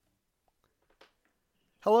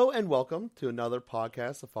Hello and welcome to another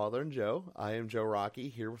podcast of Father and Joe. I am Joe Rocky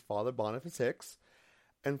here with Father Boniface Hicks.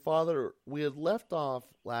 And Father, we had left off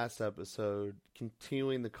last episode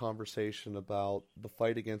continuing the conversation about the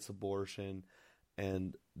fight against abortion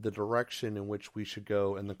and the direction in which we should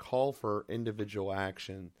go and the call for individual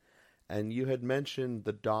action. And you had mentioned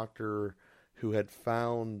the doctor who had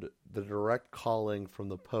found the direct calling from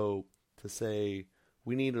the Pope to say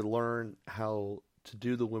we need to learn how to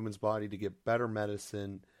do the women's body to get better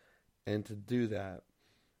medicine and to do that.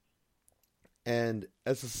 And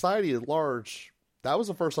as society at large, that was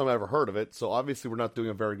the first time I ever heard of it. So obviously we're not doing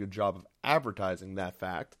a very good job of advertising that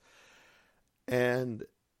fact. And,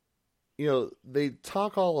 they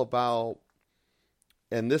talk all about,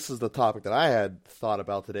 and this is the topic that I had thought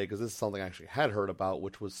about today because this is something I actually had heard about,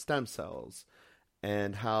 which was stem cells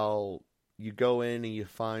and how you go in and you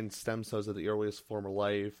find stem cells at the earliest form of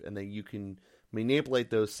life, and then you can manipulate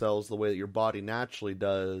those cells the way that your body naturally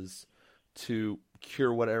does to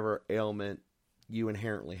cure whatever ailment you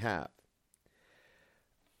inherently have.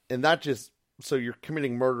 And that just, so you're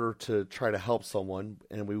committing murder to try to help someone.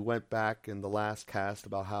 And we went back in the last cast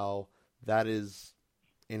about how that is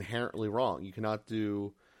inherently wrong. You cannot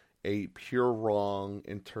do a pure wrong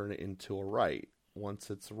and turn it into a right. Once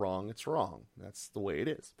it's wrong, it's wrong. That's the way it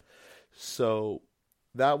is. So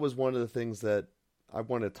that was one of the things that I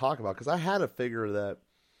wanted to talk about because I had a figure that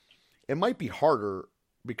it might be harder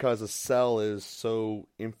because a cell is so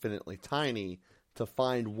infinitely tiny to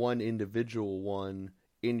find one individual one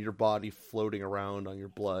in your body floating around on your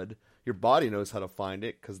blood. Your body knows how to find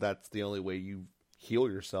it because that's the only way you heal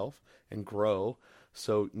yourself and grow.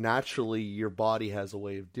 So naturally your body has a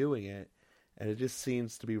way of doing it, and it just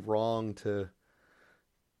seems to be wrong to,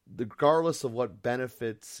 regardless of what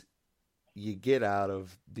benefits you get out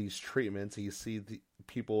of these treatments. You see the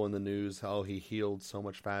people in the news, how he healed so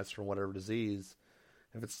much faster from whatever disease.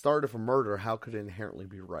 If it started from murder, how could it inherently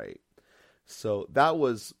be right? So that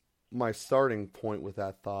was my starting point with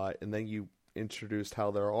that thought. And then you introduced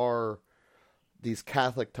how there are these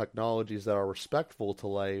Catholic technologies that are respectful to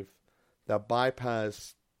life that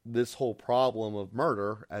bypass this whole problem of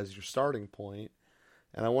murder as your starting point.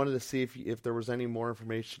 And I wanted to see if there was any more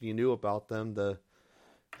information you knew about them to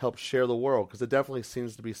help share the world, because it definitely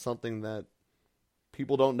seems to be something that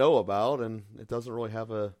people don't know about, and it doesn't really have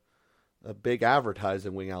a big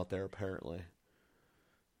advertising wing out there, apparently.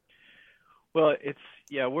 Well, it's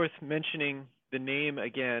worth mentioning the name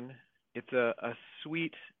again. It's a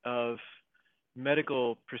suite of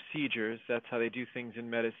medical procedures. That's how they do things in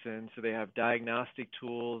medicine. So they have diagnostic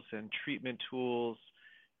tools and treatment tools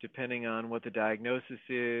depending on what the diagnosis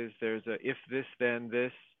is. There's a if this then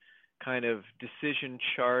this kind of decision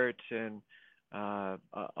chart and a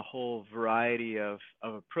whole variety of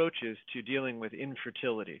approaches to dealing with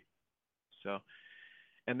infertility. So,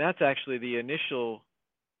 and that's actually the initial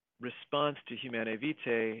response to Humanae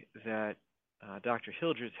Vitae that Dr.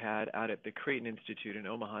 Hildreth had out at the Creighton Institute in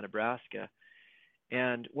Omaha, Nebraska.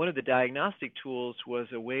 And one of the diagnostic tools was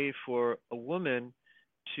a way for a woman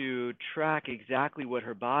to track exactly what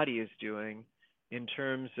her body is doing in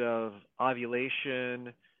terms of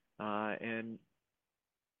ovulation and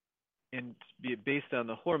based on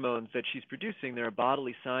the hormones that she's producing. There are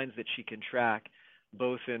bodily signs that she can track,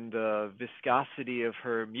 both in the viscosity of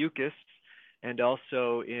her mucus and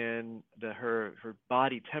also in her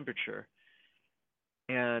body temperature.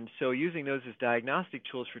 And so using those as diagnostic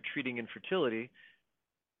tools for treating infertility,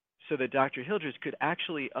 so that Dr. Hildreth could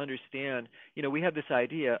actually understand, we have this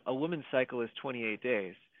idea, a woman's cycle is 28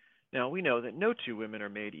 days. Now, we know that no two women are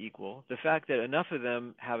made equal. The fact that enough of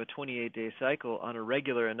them have a 28-day cycle on a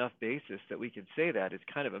regular enough basis that we could say that is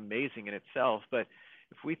kind of amazing in itself. But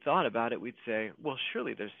if we thought about it, we'd say, well,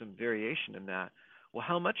 surely there's some variation in that. Well,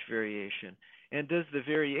 how much variation? And does the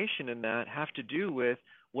variation in that have to do with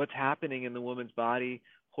what's happening in the woman's body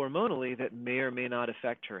hormonally that may or may not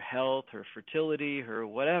affect her health, her fertility, her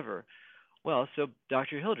whatever? Well, so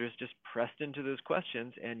Dr. Hildreth just pressed into those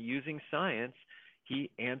questions, and using science, he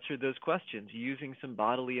answered those questions using some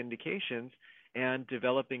bodily indications and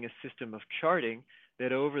developing a system of charting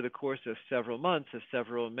that over the course of several months, of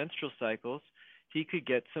several menstrual cycles, he could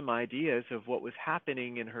get some ideas of what was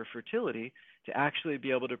happening in her fertility to actually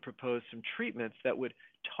be able to propose some treatments that would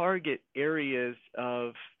target areas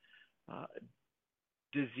of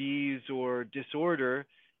disease or disorder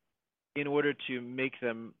in order to make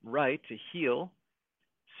them right, to heal,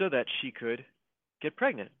 so that she could get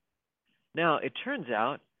pregnant. Now, it turns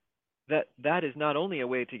out that that is not only a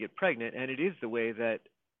way to get pregnant, and it is the way that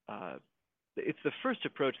it's the first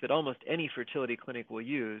approach that almost any fertility clinic will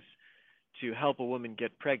use to help a woman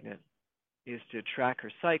get pregnant. is to track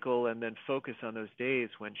her cycle and then focus on those days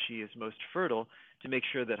when she is most fertile to make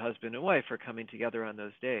sure that husband and wife are coming together on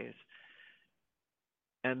those days.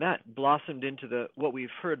 And that blossomed into what we've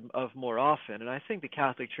heard of more often. And I think the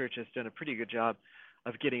Catholic Church has done a pretty good job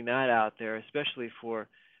of getting that out there, especially for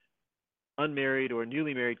unmarried or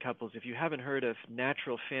newly married couples. If you haven't heard of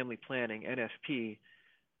natural family planning, NFP,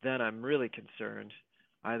 then I'm really concerned,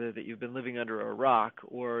 either that you've been living under a rock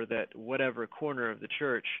or that whatever corner of the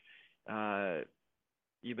church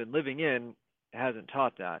you've been living in hasn't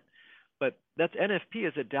taught that. But that's NFP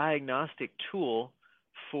as a diagnostic tool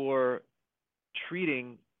for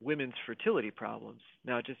treating women's fertility problems.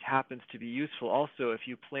 Now, it just happens to be useful also if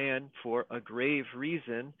you plan for a grave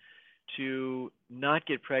reason to not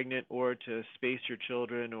get pregnant or to space your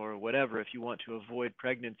children or whatever. If you want to avoid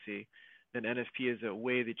pregnancy, then NFP is a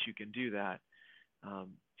way that you can do that.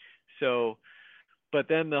 But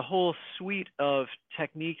then the whole suite of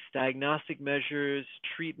techniques, diagnostic measures,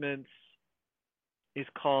 treatments is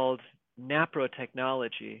called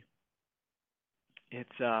naprotechnology.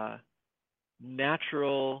 It's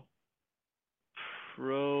natural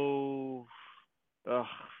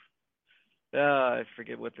I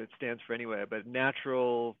forget what it stands for anyway, but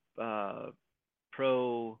natural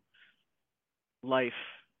pro life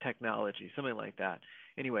technology, something like that.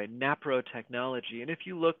 Anyway, naprotechnology. And if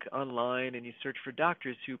you look online and you search for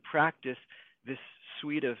doctors who practice this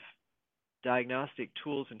suite of diagnostic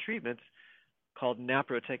tools and treatments called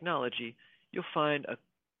naprotechnology, you'll find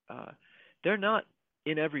they're not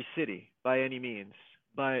in every city by any means,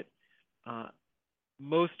 but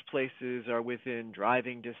most places are within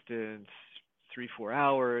driving distance, 3-4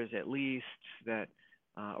 hours at least, that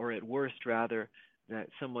or at worst rather, that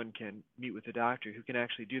someone can meet with a doctor who can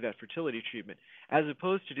actually do that fertility treatment, as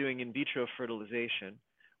opposed to doing in vitro fertilization,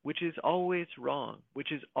 which is always wrong,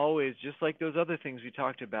 which is always just like those other things we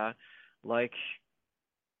talked about, like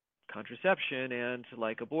contraception and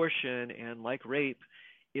like abortion and like rape.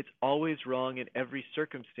 It's always wrong in every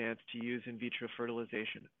circumstance to use in vitro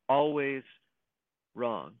fertilization. Always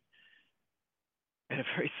wrong. And a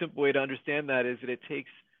very simple way to understand that is that it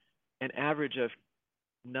takes an average of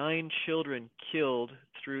 9 children killed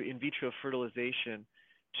through in vitro fertilization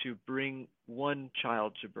to bring one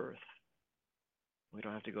child to birth. We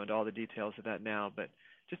don't have to go into all the details of that now, but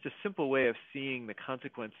just a simple way of seeing the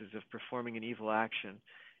consequences of performing an evil action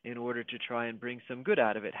in order to try and bring some good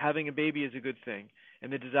out of it. Having a baby is a good thing,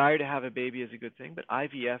 and the desire to have a baby is a good thing, but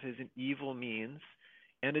IVF is an evil means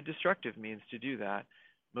and a destructive means to do that.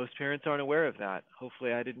 Most parents aren't aware of that.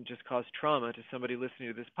 Hopefully I didn't just cause trauma to somebody listening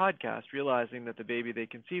to this podcast, realizing that the baby they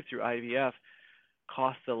conceived through IVF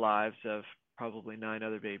costs the lives of probably 9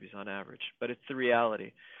 other babies on average. But it's the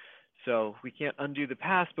reality. So we can't undo the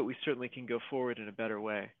past, but we certainly can go forward in a better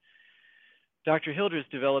way. Dr. Hildreth's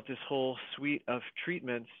developed this whole suite of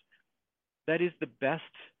treatments that is the best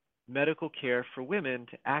medical care for women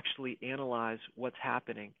to actually analyze what's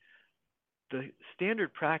happening. The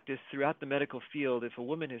standard practice throughout the medical field, if a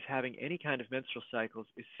woman is having any kind of menstrual cycles,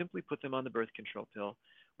 is simply put them on the birth control pill,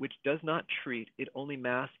 which does not treat. It only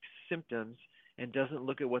masks symptoms and doesn't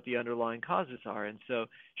look at what the underlying causes are. And so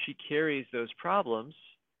she carries those problems,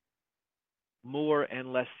 more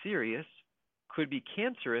and less serious, could be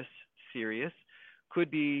cancerous serious,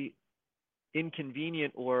 could be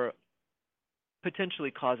inconvenient or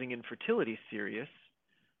potentially causing infertility serious.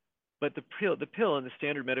 But the pill in the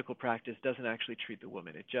standard medical practice doesn't actually treat the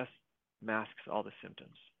woman. It just masks all the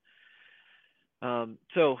symptoms.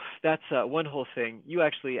 So that's one whole thing. You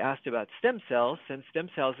actually asked about stem cells, and stem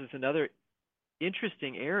cells is another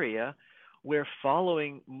interesting area where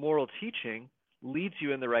following moral teaching leads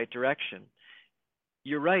you in the right direction.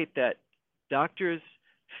 You're right that doctors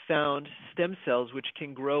found stem cells which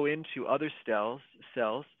can grow into other cells.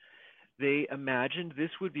 They imagined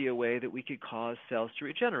this would be a way that we could cause cells to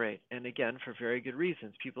regenerate. And again, for very good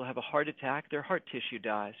reasons. People have a heart attack, their heart tissue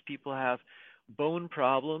dies. People have bone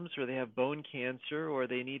problems, or they have bone cancer, or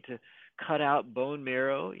they need to cut out bone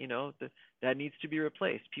marrow, that needs to be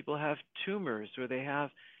replaced. People have tumors, or they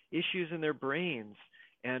have issues in their brains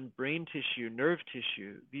and brain tissue, nerve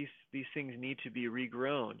tissue. These things need to be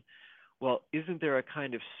regrown. Well, isn't there a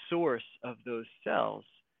kind of source of those cells?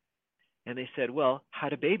 And they said, well, how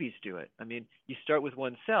do babies do it? I mean, you start with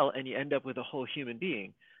one cell and you end up with a whole human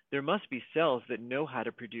being. There must be cells that know how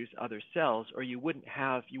to produce other cells, or you wouldn't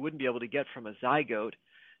be able to get from a zygote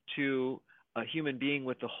to a human being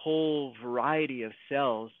with the whole variety of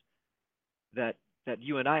cells that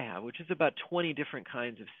you and I have, which is about 20 different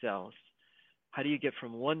kinds of cells. How do you get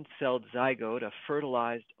from one-celled zygote, a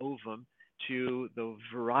fertilized ovum, to the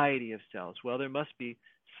variety of cells? Well, there must be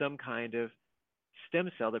some kind of stem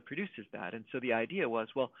cell that produces that. And so the idea was,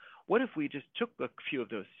 well, what if we just took a few of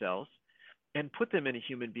those cells and put them in a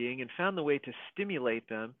human being and found the way to stimulate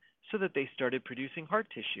them so that they started producing heart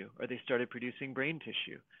tissue or they started producing brain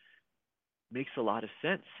tissue? Makes a lot of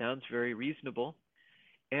sense, sounds very reasonable.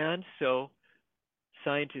 And so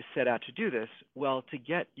scientists set out to do this. Well, to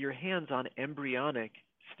get your hands on embryonic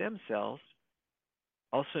stem cells,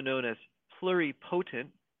 also known as pluripotent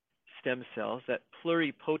stem cells, that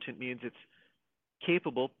pluripotent means it's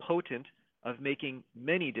capable, potent, of making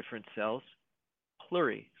many different cells,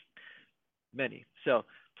 pluri, many. So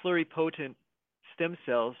pluripotent stem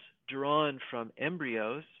cells drawn from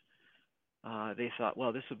embryos, they thought,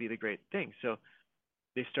 well, this will be the great thing. So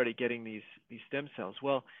they started getting these stem cells.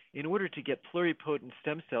 Well, in order to get pluripotent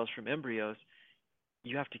stem cells from embryos,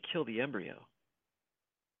 you have to kill the embryo.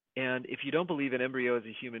 And if you don't believe an embryo is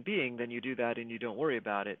a human being, then you do that and you don't worry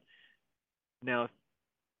about it. Now,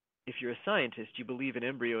 if you're a scientist, you believe an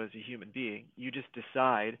embryo is a human being. You just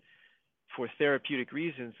decide for therapeutic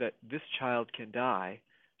reasons that this child can die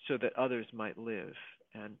so that others might live.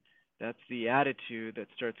 And that's the attitude that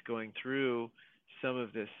starts going through some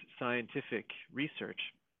of this scientific research.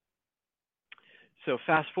 So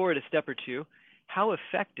fast forward a step or two, how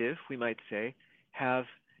effective, we might say,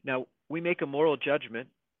 now we make a moral judgment.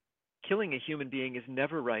 Killing a human being is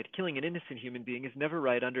never right. Killing an innocent human being is never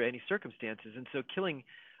right under any circumstances. And so killing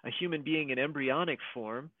a human being in embryonic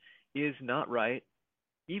form is not right,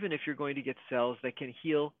 even if you're going to get cells that can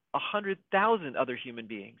heal 100,000 other human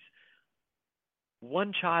beings.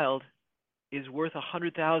 One child is worth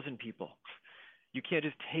 100,000 people. You can't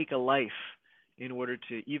just take a life in order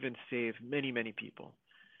to even save many, many people.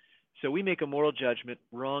 So we make a moral judgment,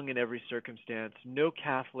 wrong in every circumstance. No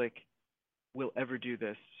Catholic will ever do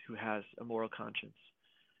this who has a moral conscience.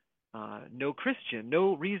 No Christian,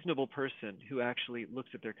 no reasonable person who actually looks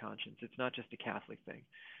at their conscience. It's not just a Catholic thing.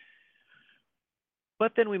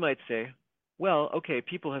 But then we might say, well, okay,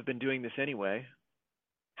 people have been doing this anyway.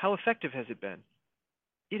 How effective has it been?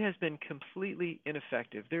 It has been completely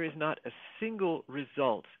ineffective. There is not a single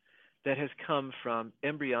result that has come from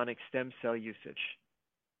embryonic stem cell usage.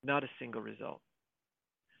 Not a single result.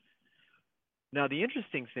 Now, the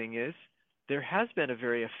interesting thing is, there has been a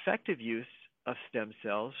very effective use of stem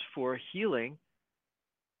cells for healing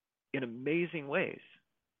in amazing ways.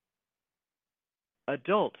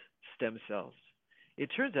 Adult stem cells. It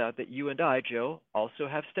turns out that you and I, Joe, also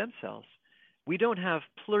have stem cells. We don't have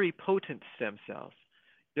pluripotent stem cells.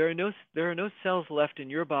 There are no cells left in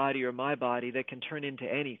your body or my body that can turn into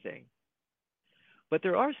anything. But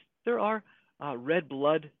there are red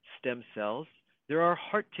blood stem cells. There are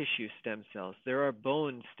heart tissue stem cells. There are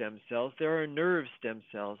bone stem cells. There are nerve stem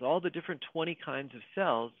cells. All the different 20 kinds of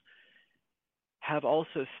cells have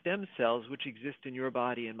also stem cells which exist in your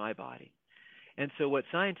body and my body. And so what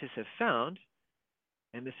scientists have found,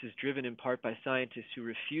 and this is driven in part by scientists who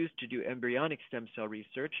refused to do embryonic stem cell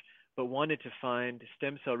research, but wanted to find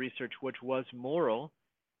stem cell research which was moral,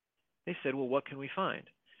 they said, well, what can we find?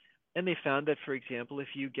 And they found that, for example, if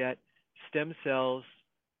you get stem cells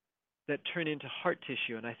that turn into heart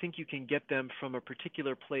tissue, and I think you can get them from a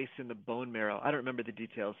particular place in the bone marrow. I don't remember the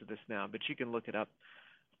details of this now, but you can look it up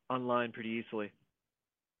online pretty easily.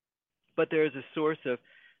 But there is a source of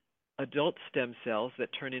adult stem cells that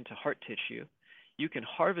turn into heart tissue. You can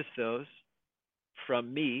harvest those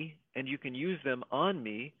from me, and you can use them on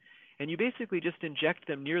me, and you basically just inject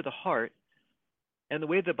them near the heart. And the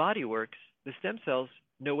way the body works, the stem cells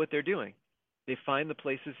know what they're doing. They find the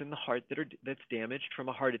places in the heart that's damaged from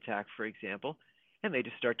a heart attack, for example, and they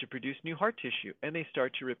just start to produce new heart tissue, and they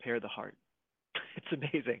start to repair the heart. It's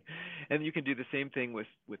amazing. And you can do the same thing with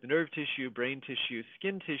nerve tissue, brain tissue,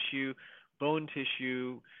 skin tissue, bone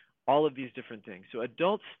tissue, all of these different things. So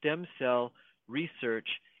adult stem cell research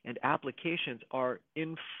and applications are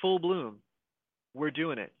in full bloom. We're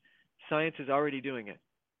doing it. Science is already doing it.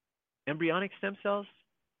 Embryonic stem cells,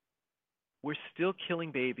 we're still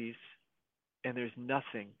killing babies, and there's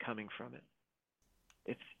nothing coming from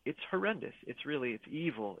it. It's horrendous. It's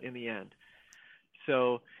evil in the end.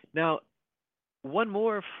 So now, one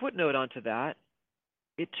more footnote onto that.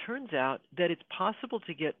 It turns out that it's possible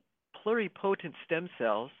to get pluripotent stem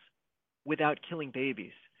cells without killing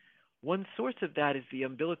babies. One source of that is the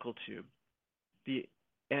umbilical tube.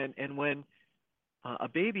 And when a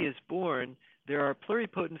baby is born, there are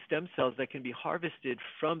pluripotent stem cells that can be harvested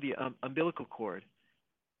from the umbilical cord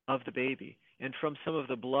of the baby and from some of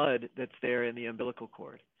the blood that's there in the umbilical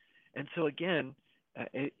cord. And so again,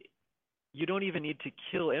 you don't even need to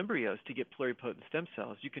kill embryos to get pluripotent stem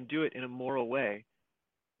cells. You can do it in a moral way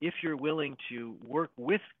if you're willing to work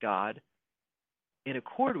with God in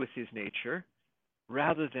accord with his nature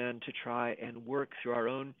rather than to try and work through our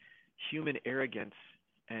own human arrogance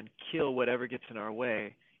and kill whatever gets in our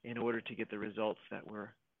way in order to get the results that we're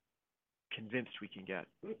convinced we can get.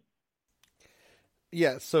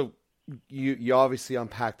 Yeah, so you obviously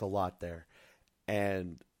unpacked a lot there.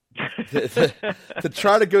 And to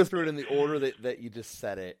try to go through it in the order that you just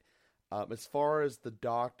said it, as far as the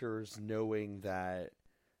doctors knowing that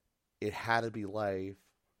it had to be life,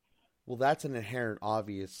 well, that's an inherent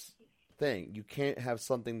obvious thing. You can't have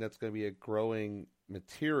something that's going to be a growing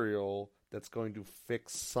material that's going to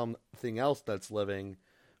fix something else that's living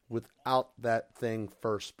without that thing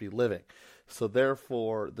first be living. So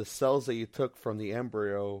therefore, the cells that you took from the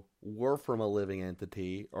embryo were from a living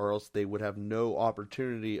entity, or else they would have no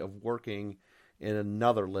opportunity of working in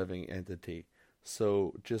another living entity.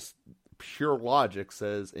 So just pure logic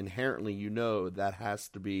says inherently that has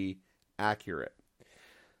to be accurate.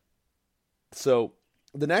 So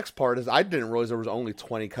the next part is I didn't realize there was only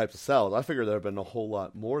 20 types of cells. I figured there had been a whole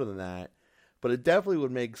lot more than that. But it definitely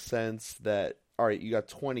would make sense that, all right, you got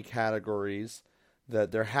 20 categories,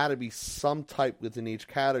 that there had to be some type within each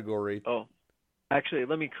category. Oh, actually,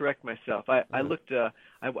 let me correct myself. I looked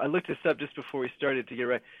this up just before we started to get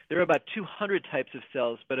right. There are about 200 types of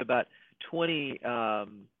cells, but about 20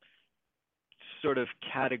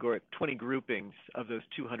 20 groupings of those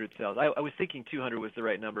 200 cells. I was thinking 200 was the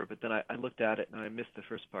right number, but then I looked at it and I missed the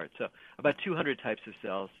first part. So about 200 types of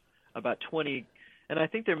cells, about 20, and I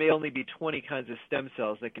think there may only be 20 kinds of stem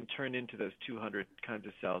cells that can turn into those 200 kinds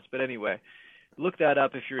of cells. But anyway, look that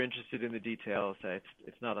up if you're interested in the details.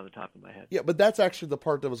 It's not on the top of my head. Yeah, but that's actually the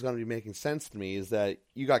part that was going to be making sense to me, is that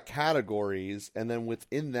you got categories, and then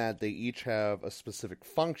within that they each have a specific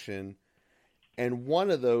function, and one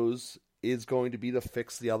of those is going to be to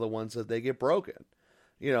fix the other ones that they get broken.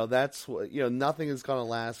 That's what, nothing is going to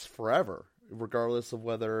last forever, regardless of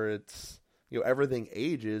whether it's, everything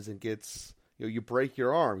ages and gets, you break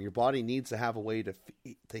your arm. Your body needs to have a way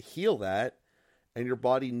to heal that, and your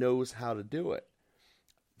body knows how to do it.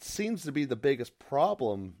 It seems to be the biggest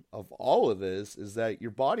problem of all of this is that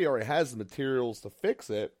your body already has the materials to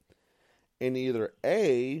fix it, and either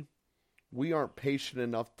A, we aren't patient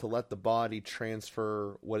enough to let the body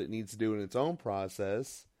transfer what it needs to do in its own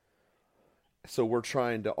process, so we're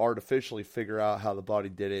trying to artificially figure out how the body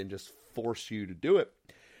did it and just force you to do it.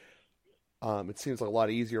 It seems like a lot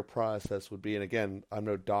easier process would be, and again, I'm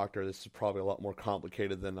no doctor, this is probably a lot more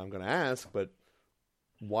complicated than I'm going to ask, but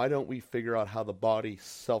why don't we figure out how the body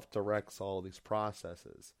self-directs all of these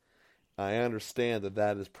processes? I understand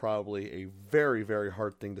that is probably a very, very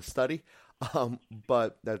hard thing to study,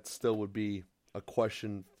 but that still would be a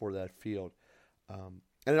question for that field. And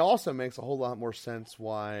it also makes a whole lot more sense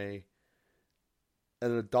why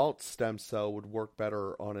an adult stem cell would work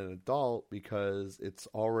better on an adult, because it's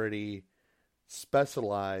already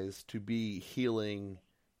specialized to be healing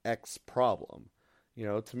X problem.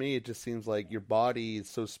 To me, it just seems like your body is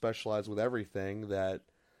so specialized with everything that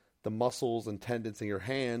the muscles and tendons in your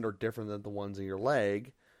hand are different than the ones in your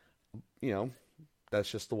leg. That's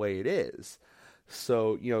just the way it is.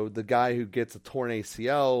 So, the guy who gets a torn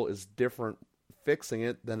ACL is different fixing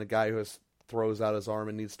it than the guy who throws out his arm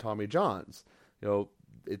and needs Tommy Johns.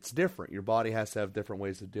 It's different. Your body has to have different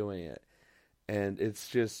ways of doing it. And it's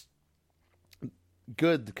just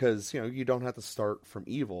good because, you don't have to start from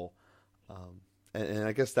evil. And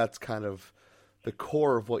I guess that's kind of the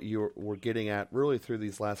core of what you were getting at really through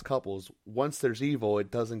these last couples. Once there's evil,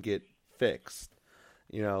 it doesn't get fixed.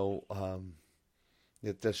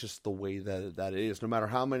 That's just the way that it is. No matter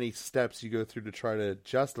how many steps you go through to try to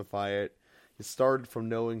justify it, it started from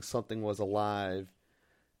knowing something was alive,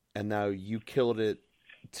 and now you killed it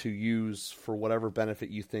to use for whatever benefit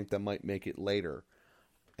you think that might make it later.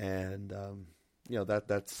 And,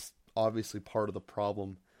 that's obviously part of the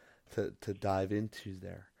problem to dive into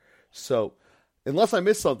there. So, unless I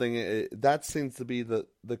missed something, that seems to be the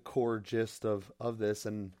core gist of this.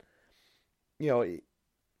 And, it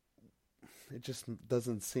just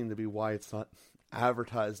doesn't seem to be why it's not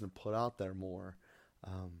advertised and put out there more.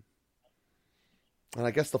 And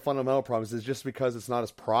I guess the fundamental problem is just because it's not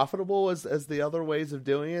as profitable as the other ways of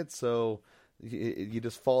doing it. So you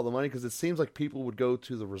just follow the money, because it seems like people would go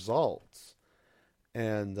to the results.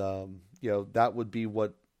 And, that would be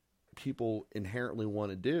what people inherently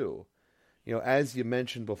want to do. As you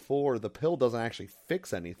mentioned before, the pill doesn't actually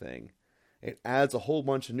fix anything. It adds a whole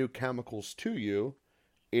bunch of new chemicals to you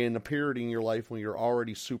in a period in your life when you're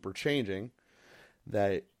already super changing,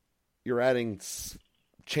 that you're adding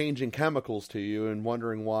changing chemicals to you and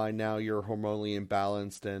wondering why now you're hormonally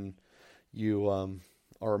imbalanced and you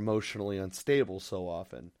are emotionally unstable so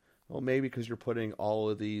often. Well, maybe because you're putting all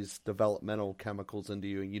of these developmental chemicals into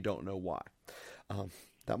you and you don't know why. Um,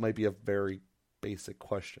 that might be a very basic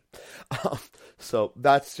question. Um, so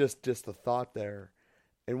that's just the thought there.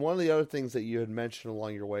 And one of the other things that you had mentioned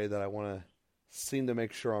along your way that I want to seem to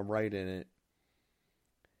make sure I'm right in it.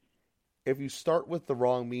 If you start with the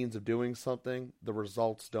wrong means of doing something, the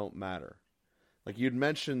results don't matter. Like you'd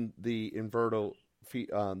mentioned the inverto,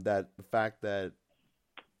 that the fact that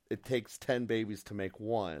it takes 10 babies to make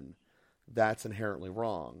one, that's inherently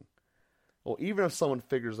wrong. Well, even if someone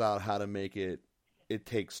figures out how to make it, it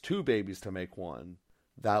takes 2 babies to make one,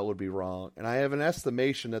 that would be wrong. And I have an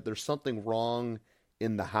estimation that there's something wrong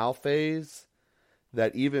in the how phase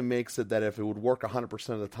that even makes it that if it would work 100%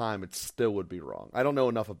 of the time, it still would be wrong. I don't know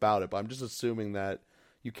enough about it, but I'm just assuming that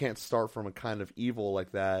you can't start from a kind of evil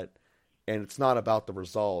like that, and it's not about the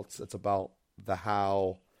results. It's about the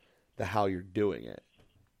how you're doing it.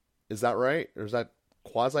 Is that right? Or is that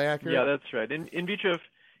quasi-accurate? Yeah, that's right. In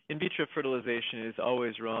vitro fertilization is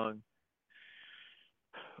always wrong,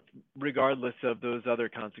 regardless of those other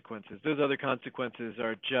consequences. Those other consequences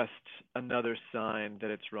are just another sign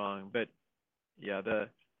that it's wrong. But yeah, the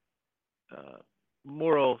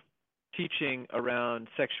moral teaching around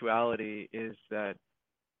sexuality is that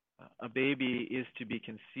a baby is to be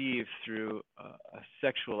conceived through a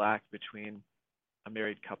sexual act between a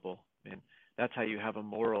married couple. I mean, that's how you have a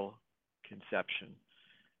moral conception.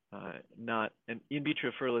 Not an in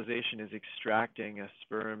vitro fertilization is extracting a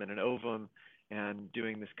sperm and an ovum and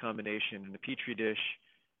doing this combination in a petri dish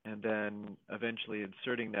and then eventually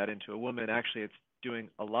inserting that into a woman. Actually, it's doing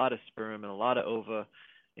a lot of sperm and a lot of ova,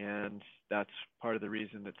 and that's part of the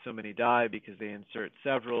reason that so many die, because they insert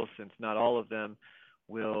several, since not all of them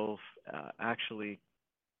will actually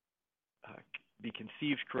be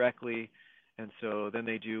conceived correctly. And so then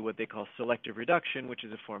they do what they call selective reduction, which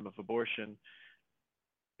is a form of abortion.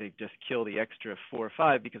 They just kill the extra 4 or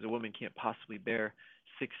 5 because a woman can't possibly bear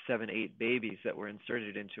 6, 7, 8 babies that were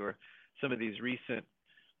inserted into her. Some of these recent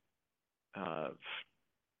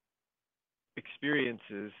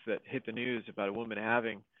experiences that hit the news about a woman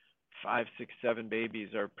having 5, 6, 7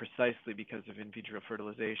 babies are precisely because of in vitro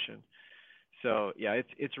fertilization. So yeah,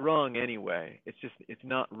 it's wrong anyway. It's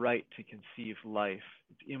not right to conceive life.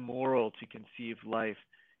 It's immoral to conceive life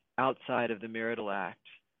outside of the marital act.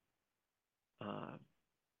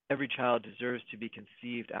 Every child deserves to be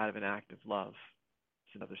conceived out of an act of love.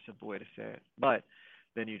 It's another simple way to say it. But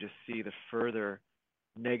then you just see the further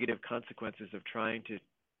negative consequences of trying to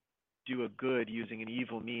do a good using an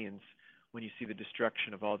evil means when you see the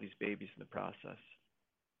destruction of all these babies in the process.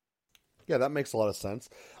 Yeah, that makes a lot of sense.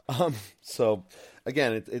 So,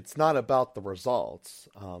 again, it's not about the results.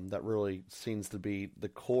 That really seems to be the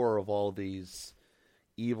core of all these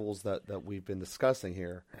evils that we've been discussing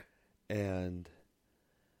here. And,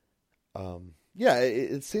 yeah,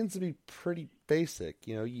 it seems to be pretty basic.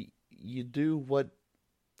 You know, you do what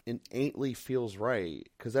innately feels right.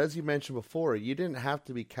 Because as you mentioned before, you didn't have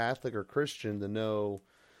to be Catholic or Christian to know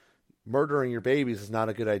murdering your babies is not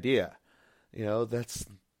a good idea. You know,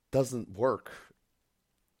 doesn't work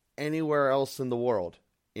anywhere else in the world,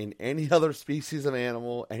 in any other species of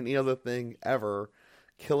animal, any other thing ever.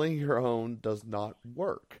 Killing your own does not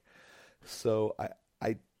work. So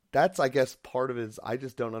I that's, I guess, part of it is I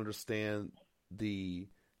just don't understand the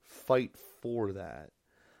fight for that.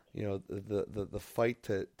 You know, the fight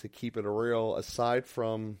to keep it real, aside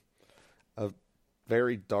from a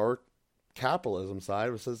very dark capitalism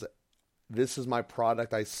side, which says, this is my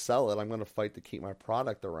product, I sell it, I'm going to fight to keep my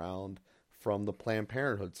product around, from the Planned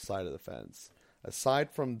Parenthood side of the fence. Aside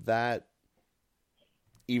from that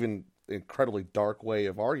even incredibly dark way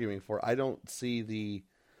of arguing for it, I don't see the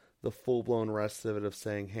full-blown rest of it of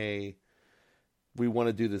saying, hey, we want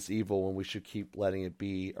to do this evil when we should keep letting it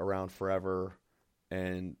be around forever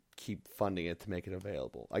and keep funding it to make it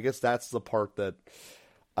available. I guess that's the part that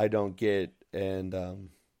I don't get, and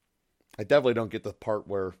I definitely don't get the part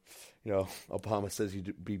where, you know, Obama says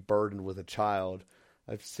you'd be burdened with a child.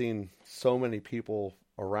 I've seen so many people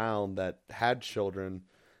around that had children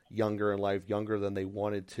younger in life, younger than they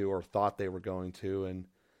wanted to or thought they were going to, and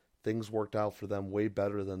things worked out for them way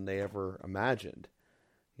better than they ever imagined.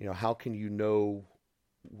 You know, how can you know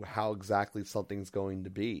how exactly something's going to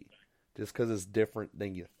be? Just because it's different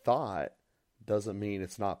than you thought doesn't mean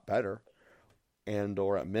it's not better, and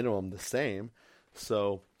or at minimum the same.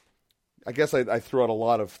 So I guess I threw out a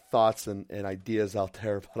lot of thoughts and ideas out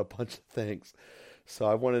there about a bunch of things. So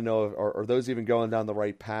I want to know, are those even going down the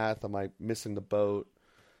right path? Am I missing the boat?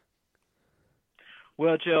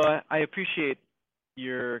 Well, Joe, I appreciate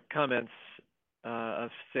your comments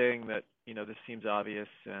of saying that, you know, this seems obvious,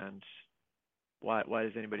 and why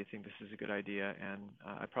does anybody think this is a good idea? And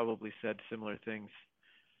I probably said similar things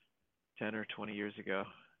 10 or 20 years ago.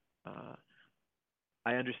 Uh,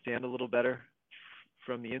 I understand a little better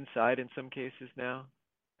from the inside in some cases now,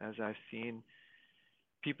 as I've seen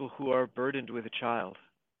people who are burdened with a child.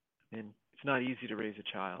 And it's not easy to raise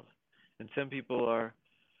a child. And some people are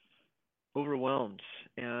overwhelmed,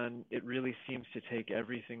 and it really seems to take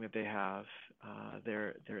everything that they have.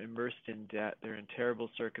 They're immersed in debt. They're in terrible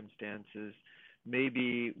circumstances,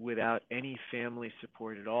 maybe without any family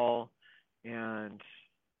support at all. And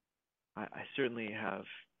I certainly have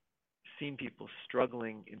seen people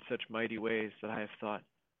struggling in such mighty ways that I have thought,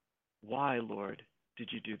 why, Lord, did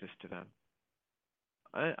you do this to them?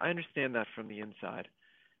 I understand that from the inside.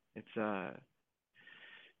 It's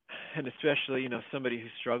and especially, somebody who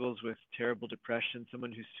struggles with terrible depression,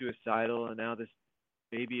 someone who's suicidal, and now this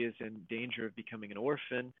baby is in danger of becoming an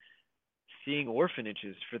orphan, seeing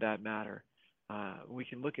orphanages for that matter. We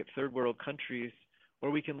can look at third world countries,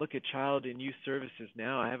 or we can look at child and youth services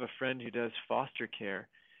now. I have a friend who does foster care,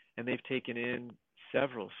 and they've taken in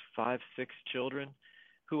several, 5, 6 children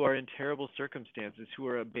who are in terrible circumstances, who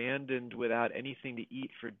are abandoned without anything to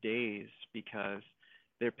eat for days because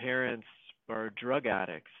their parents are drug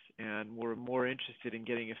addicts and were more interested in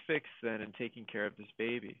getting a fix than in taking care of this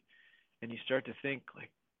baby. And you start to think,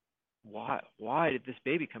 like, why did this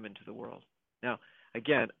baby come into the world? Now,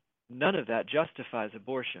 again, none of that justifies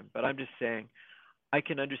abortion, but I'm just saying I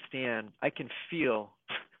can understand, I can feel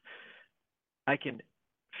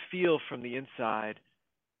from the inside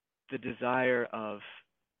the desire of,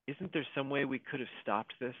 isn't there some way we could have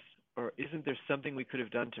stopped this? Or isn't there something we could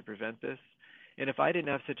have done to prevent this? And if I didn't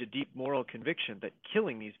have such a deep moral conviction that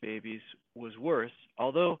killing these babies was worse,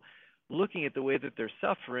 although looking at the way that they're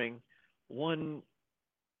suffering, one,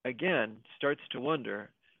 again, starts to wonder,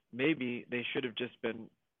 maybe they should have just been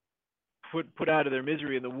put out of their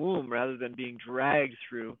misery in the womb rather than being dragged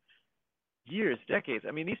through years, decades.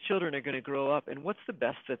 I mean, these children are going to grow up, and what's the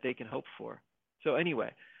best that they can hope for? So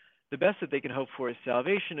anyway, the best that they can hope for is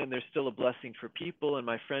salvation, and there's still a blessing for people. And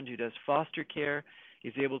my friend who does foster care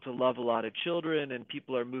is able to love a lot of children, and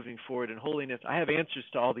people are moving forward in holiness. I have answers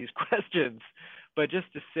to all these questions, but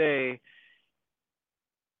just to say,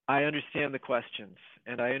 I understand the questions,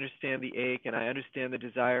 and I understand the ache, and I understand the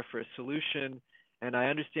desire for a solution, and I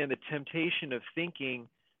understand the temptation of thinking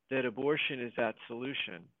that abortion is that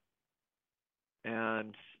solution.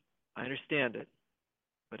 And I understand it,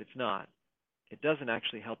 but it's not. It doesn't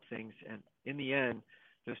actually help things. And in the end,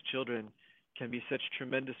 those children can be such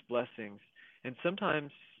tremendous blessings. And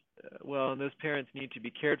sometimes, and those parents need to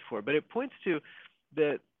be cared for. But it points to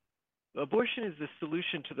that abortion is the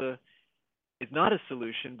solution to it's not a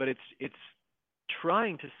solution, but it's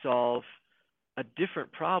trying to solve a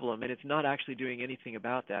different problem, and it's not actually doing anything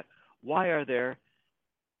about that. Why are there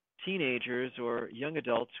teenagers or young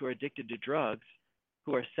adults who are addicted to drugs,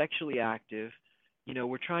 who are sexually active?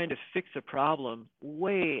 We're trying to fix a problem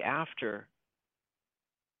way after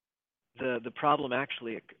the problem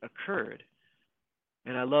actually occurred.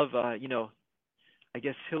 And I love, I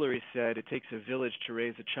guess Hillary said it takes a village to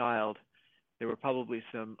raise a child. There were probably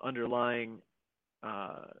some underlying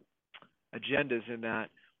agendas in that,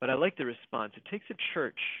 but I like the response. It takes a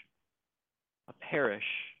church, a parish,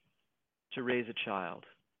 to raise a child.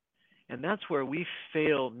 And that's where we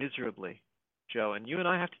fail miserably, Joe. And you and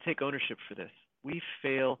I have to take ownership for this. We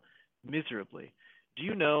fail miserably. Do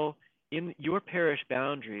you know, in your parish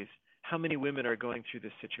boundaries, how many women are going through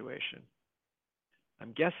this situation?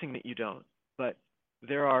 I'm guessing that you don't, but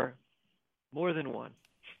there are more than one.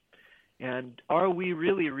 And are we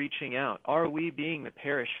really reaching out? Are we being the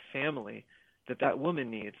parish family that woman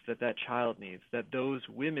needs, that child needs, that those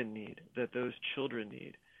women need, that those children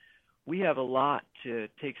need? We have a lot to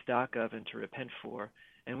take stock of and to repent for,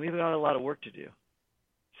 and we've got a lot of work to do.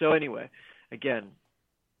 So anyway, again,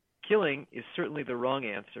 killing is certainly the wrong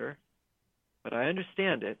answer, but I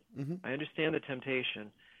understand it. Mm-hmm. I understand the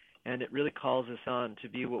temptation, and it really calls us on to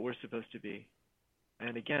be what we're supposed to be.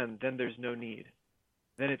 And again, then there's no need.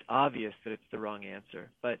 Then it's obvious that it's the wrong answer.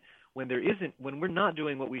 But when we're not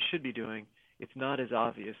doing what we should be doing, it's not as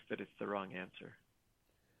obvious that it's the wrong answer.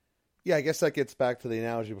 Yeah, I guess that gets back to the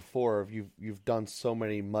analogy before of you've done so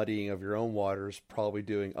many muddying of your own waters, probably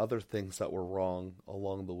doing other things that were wrong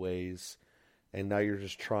along the ways, and now you're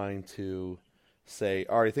just trying to say,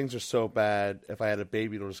 all right, things are so bad, if I had a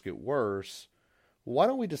baby it'll just get worse. Why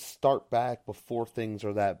don't we just start back before things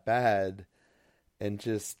are that bad and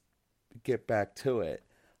just get back to it?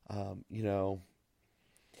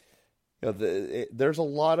 There's a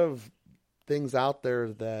lot of things out there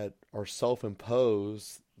that are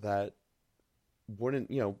self-imposed that wouldn't,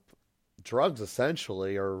 drugs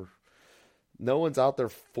essentially are, no one's out there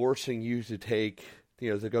forcing you to take,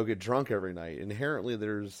 to go get drunk every night. Inherently,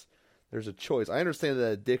 there's a choice. I understand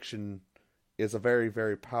that addiction is a very,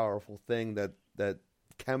 very powerful thing that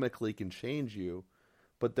chemically can change you,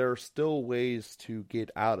 but there are still ways to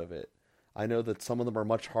get out of it. I know that some of them are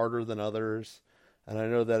much harder than others, and I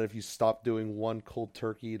know that if you stop doing one cold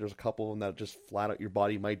turkey, there's a couple of them that just flat out your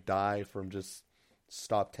body might die from just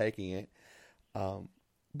stop taking it.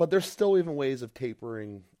 But there's still even ways of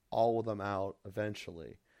tapering all of them out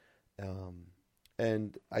eventually.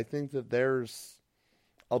 And I think that there's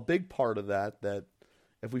a big part of that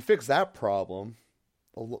if we fix that problem,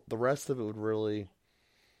 the rest of it would really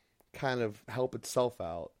kind of help itself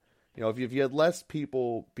out. If you had less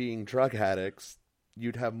people being drug addicts,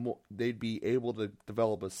 you'd have more, they'd be able to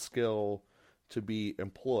develop a skill to be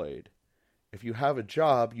employed. If you have a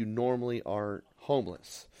job, you normally aren't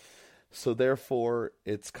homeless. So therefore,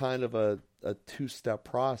 it's kind of a two-step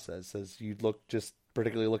process as you look, just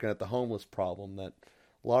particularly looking at the homeless problem, that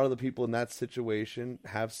a lot of the people in that situation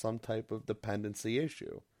have some type of dependency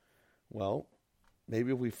issue. Well,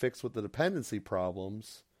 maybe if we fix with the dependency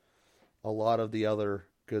problems, a lot of the other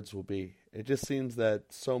goods will be. It just seems that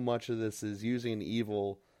so much of this is using an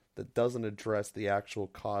evil that doesn't address the actual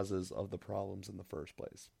causes of the problems in the first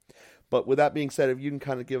place. But with that being said, if you can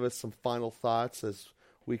kind of give us some final thoughts as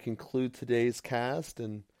we conclude today's cast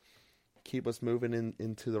and keep us moving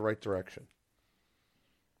into the right direction.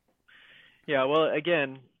 Yeah, well,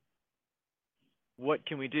 again, what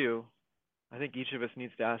can we do? I think each of us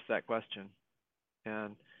needs to ask that question.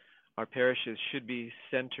 And our parishes should be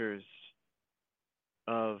centers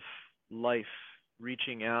of life,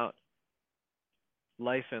 reaching out,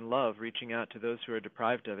 life and love, reaching out to those who are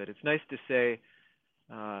deprived of it. It's nice to say,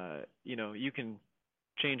 you can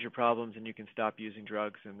change your problems and you can stop using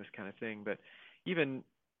drugs and this kind of thing. But even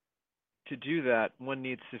to do that, one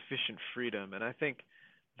needs sufficient freedom. And I think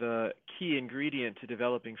the key ingredient to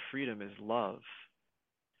developing freedom is love.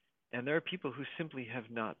 And there are people who simply have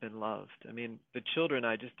not been loved. I mean, the children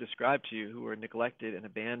I just described to you who were neglected and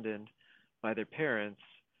abandoned by their parents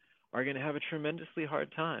are going to have a tremendously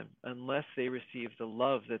hard time unless they receive the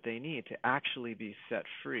love that they need to actually be set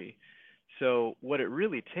free. So what it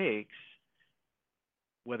really takes,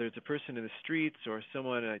 whether it's a person in the streets or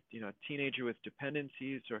someone, a teenager with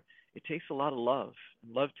dependencies, or it takes a lot of love.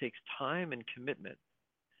 And love takes time and commitment.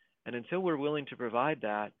 And until we're willing to provide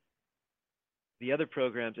that, the other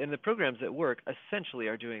programs, and the programs that work essentially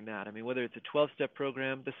are doing that. I mean, whether it's a 12-step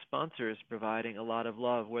program, the sponsor is providing a lot of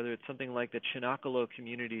love. Whether it's something like the Chinakalo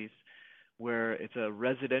communities, where it's a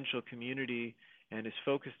residential community and is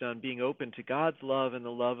focused on being open to God's love and the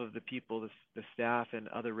love of the people, the staff and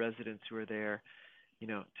other residents who are there. It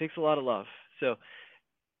takes a lot of love. So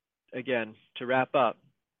again, to wrap up,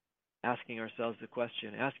 asking ourselves the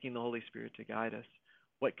question, asking the Holy Spirit to guide us.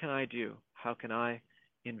 What can I do? How can I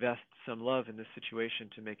invest some love in this situation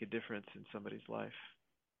to make a difference in somebody's life?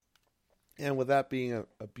 And with that being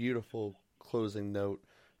a beautiful closing note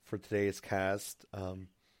for today's cast,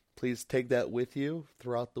 please take that with you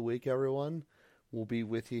throughout the week, everyone. We'll be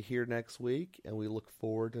with you here next week, and we look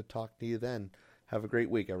forward to talking to you then. Have a great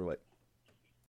week, everybody.